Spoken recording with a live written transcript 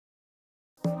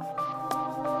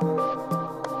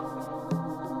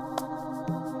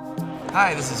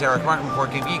Hi, this is Eric Martin from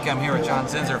Board Game Geek. I'm here with John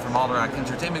Zinser from Alderac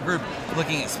Entertainment Group,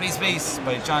 looking at Space Base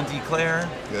by John D. Clare.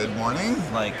 Good morning.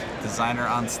 Like designer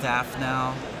on staff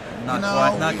now.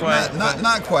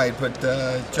 Not quite, but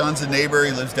John's a neighbor.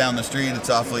 He lives down the street. It's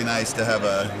awfully nice to have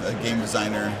a game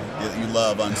designer that you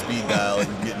love on speed dial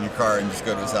and get in your car and just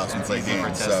go to his house and play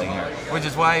games. So. Which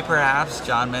is why perhaps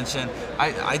John mentioned,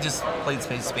 I just played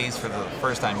Space Base for the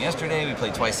first time yesterday. We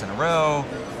played twice in a row.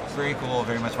 Very cool,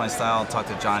 very much my style. Talked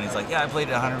to John. He's like, yeah, I played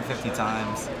it 150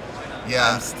 times.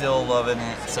 Yeah. I'm still loving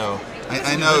it. So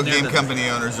I know game company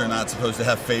owners are not supposed to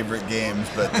have favorite games,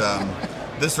 but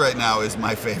this right now is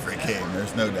my favorite game.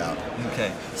 There's no doubt.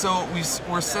 Okay. So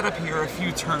we're set up here a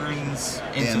few turns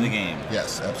into the game.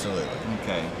 Yes, absolutely.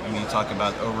 Okay. And you talk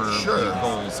about the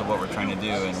goals of what we're trying to do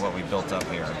and what we built up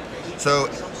here. So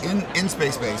in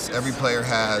Space Base, every player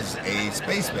has a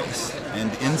space base,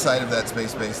 and inside of that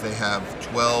space base they have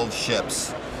 12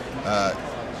 ships.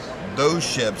 Those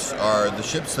ships are the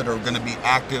ships that are going to be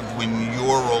active when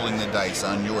you're rolling the dice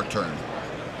on your turn.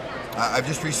 I've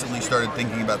just recently started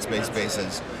thinking about Space Base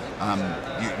as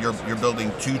you're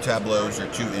building two tableaus or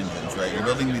two engines, right? You're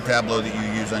building the tableau that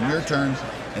you use on your turn,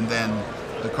 and then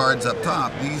the cards up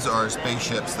top, these are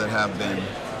spaceships that have been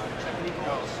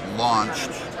launched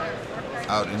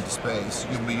out into space.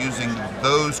 You'll be using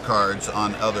those cards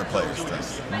on other players'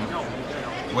 turns.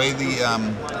 The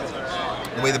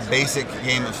way the basic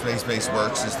game of Space Base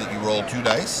works is that you roll 2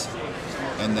 dice,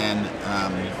 and then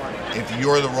if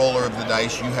you're the roller of the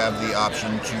dice, you have the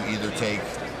option to either take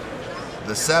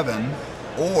the 7,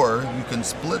 or you can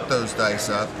split those dice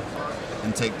up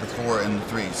and take the 4 and the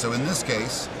 3. So in this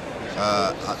case,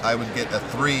 I would get a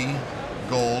 3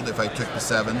 gold if I took the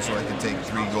 7, so I could take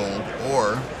 3 gold,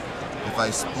 or if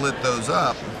I split those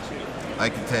up, I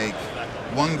could take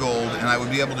 1 gold, and I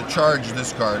would be able to charge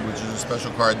this card, which is a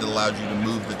special card that allows you to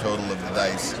move the total of the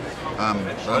dice.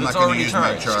 But I'm not going to use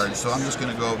my charge, so I'm just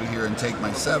going to go over here and take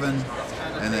my 7,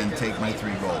 and then take my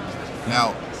 3 gold.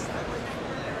 Now,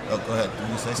 go ahead. Did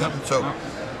you say something? So,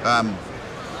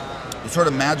 the sort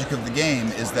of magic of the game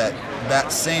is that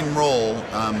that same roll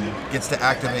gets to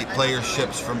activate players'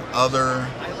 ships from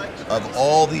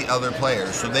all the other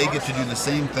players, so they get to do the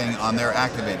same thing on their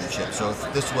activated ship. So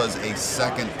if this was a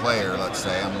second player, let's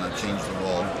say, I'm going to change the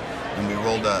roll, and we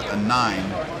rolled a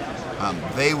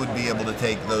 9, they would be able to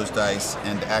take those dice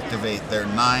and activate their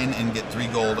 9 and get 3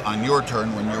 gold on your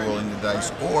turn when you're rolling the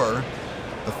dice, or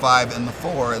the 5 and the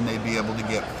 4, and they'd be able to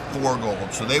get 4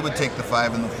 gold. So they would take the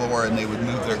 5 and the 4, and they would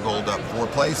move their gold up 4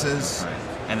 places.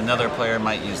 And another player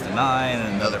might use the 9,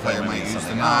 and another player might use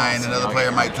the 9. Another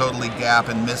player might totally gap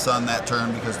and miss on that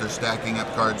turn because they're stacking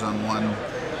up cards on one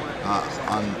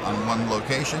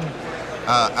location.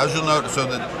 As you'll note, so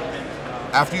that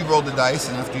after you've rolled the dice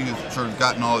and after you've sort of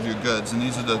gotten all of your goods, and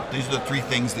these are the 3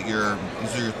 things that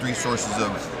these are your 3 sources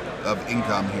of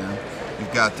income here.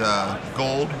 You've got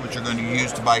gold, which you're going to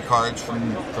use to buy cards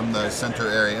from the center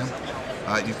area.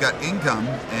 You've got income,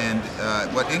 and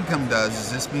what income does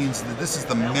is this means that this is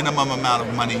the minimum amount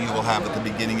of money you will have at the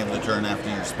beginning of the turn after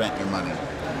you've spent your money.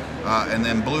 And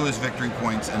then blue is victory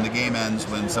points, and the game ends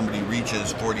when somebody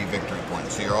reaches 40 victory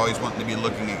points. So you're always wanting to be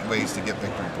looking at ways to get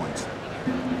victory points.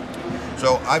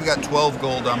 So I've got 12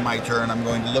 gold on my turn. I'm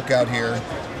going to look out here.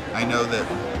 I know that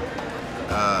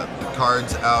the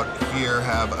cards out here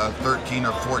have a 13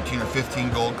 or 14 or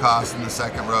 15 gold cost in the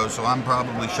second row, so I'm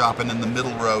probably shopping in the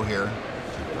middle row here.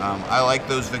 I like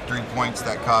those victory points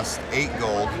that cost 8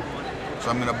 gold, so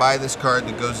I'm going to buy this card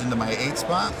that goes into my 8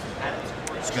 spot.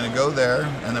 It's going to go there,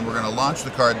 and then we're going to launch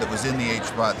the card that was in the 8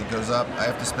 spot that goes up. I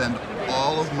have to spend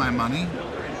all of my money.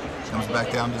 Comes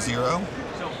back down to 0.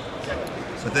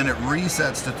 But then it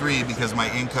resets to 3 because my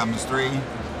income is 3.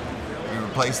 We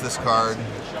replace this card,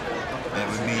 and it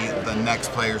would be the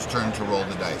next player's turn to roll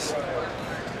the dice.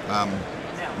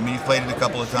 I mean, you've played it a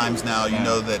couple of times now. You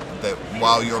know that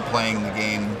while you're playing the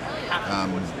game,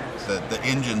 the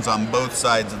engines on both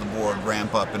sides of the board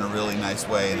ramp up in a really nice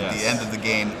way. And at the end of the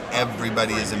game,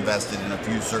 everybody is invested in a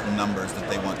few certain numbers that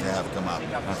they want to have come up.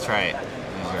 That's right.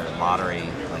 These are lottery,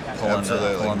 like pulling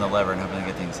the lever and hoping to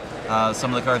get things.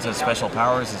 Some of the cards have special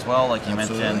powers as well. Like you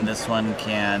mentioned, this one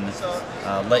can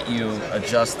let you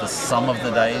adjust the sum of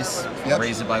the dice,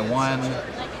 raise it by 1.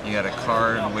 You got a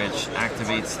card which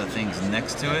activates the things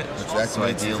next to it. So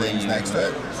ideally, next to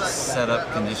it. Set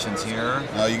up conditions here.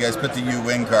 Oh, you guys put the "You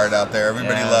Win" card out there.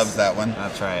 Everybody loves that one.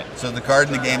 That's right. So the card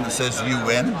in the game that says "You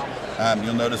Win,"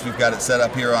 you'll notice we've got it set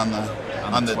up here on the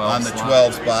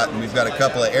 12 spot, and we've got a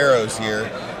couple of arrows here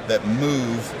that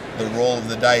move the roll of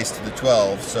the dice to the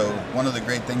 12. So one of the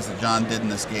great things that John did in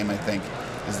this game, I think,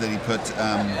 is that he put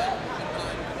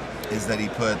is that he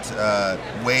put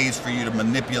ways for you to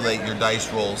manipulate your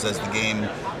dice rolls as the game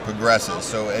progresses.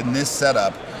 So in this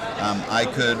setup, I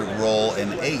could roll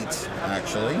an 8,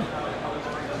 actually.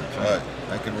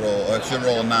 I should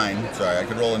roll a 9. Sorry, I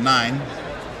could roll a 9.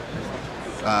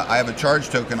 I have a charge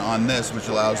token on this, which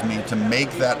allows me to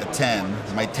make that a 10.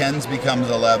 My 10s becomes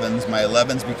 11s, my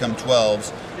 11s become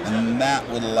 12s, and that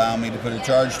would allow me to put a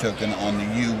charge token on the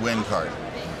You Win card.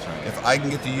 If I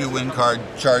can get the You Win card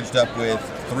charged up with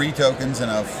 3 tokens in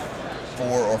a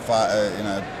 4 or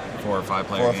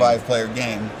 5 player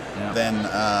game, yeah,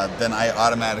 then I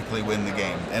automatically win the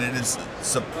game, and it is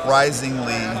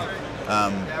surprisingly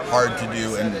hard to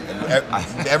do, and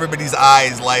everybody's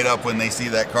eyes light up when they see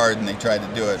that card and they try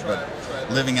to do it. But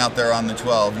living out there on the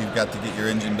 12, you've got to get your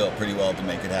engine built pretty well to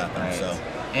make it happen. Right. So,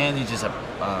 and you just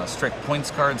have strict points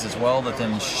cards as well that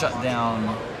then shut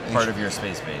down part of your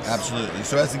space base. Absolutely.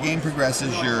 So as the game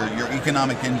progresses, your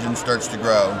economic engine starts to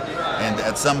grow, and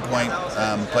at some point,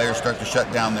 players start to shut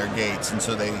down their gates, and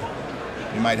so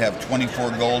you might have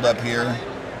 24 gold up here.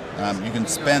 You can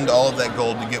spend all of that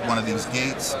gold to get one of these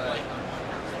gates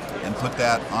and put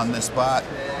that on this spot.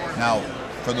 Now,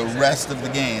 for the rest of the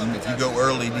game, if you go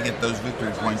early to get those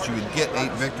victory points, you would get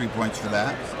 8 victory points for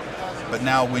that. But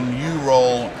now, when you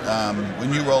roll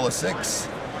a 6,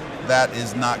 that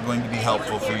is not going to be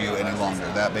helpful for you any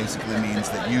longer. That basically means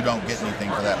that you don't get anything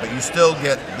for that, but you still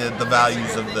get the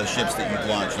values of the ships that you've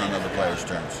launched on other players'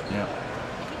 turns. Yeah.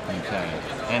 Okay.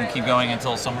 And keep going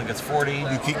until someone gets 40?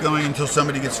 You keep going until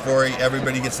somebody gets 40.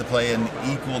 Everybody gets to play an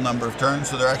equal number of turns.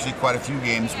 So there are actually quite a few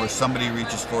games where somebody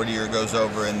reaches 40 or goes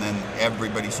over, and then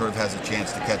everybody sort of has a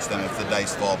chance to catch them if the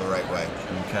dice fall the right way.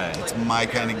 Okay. It's my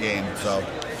kind of game, so.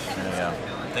 There you go.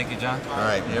 Thank you, John. All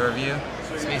right. Your review,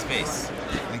 Space Base.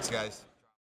 Thanks, guys.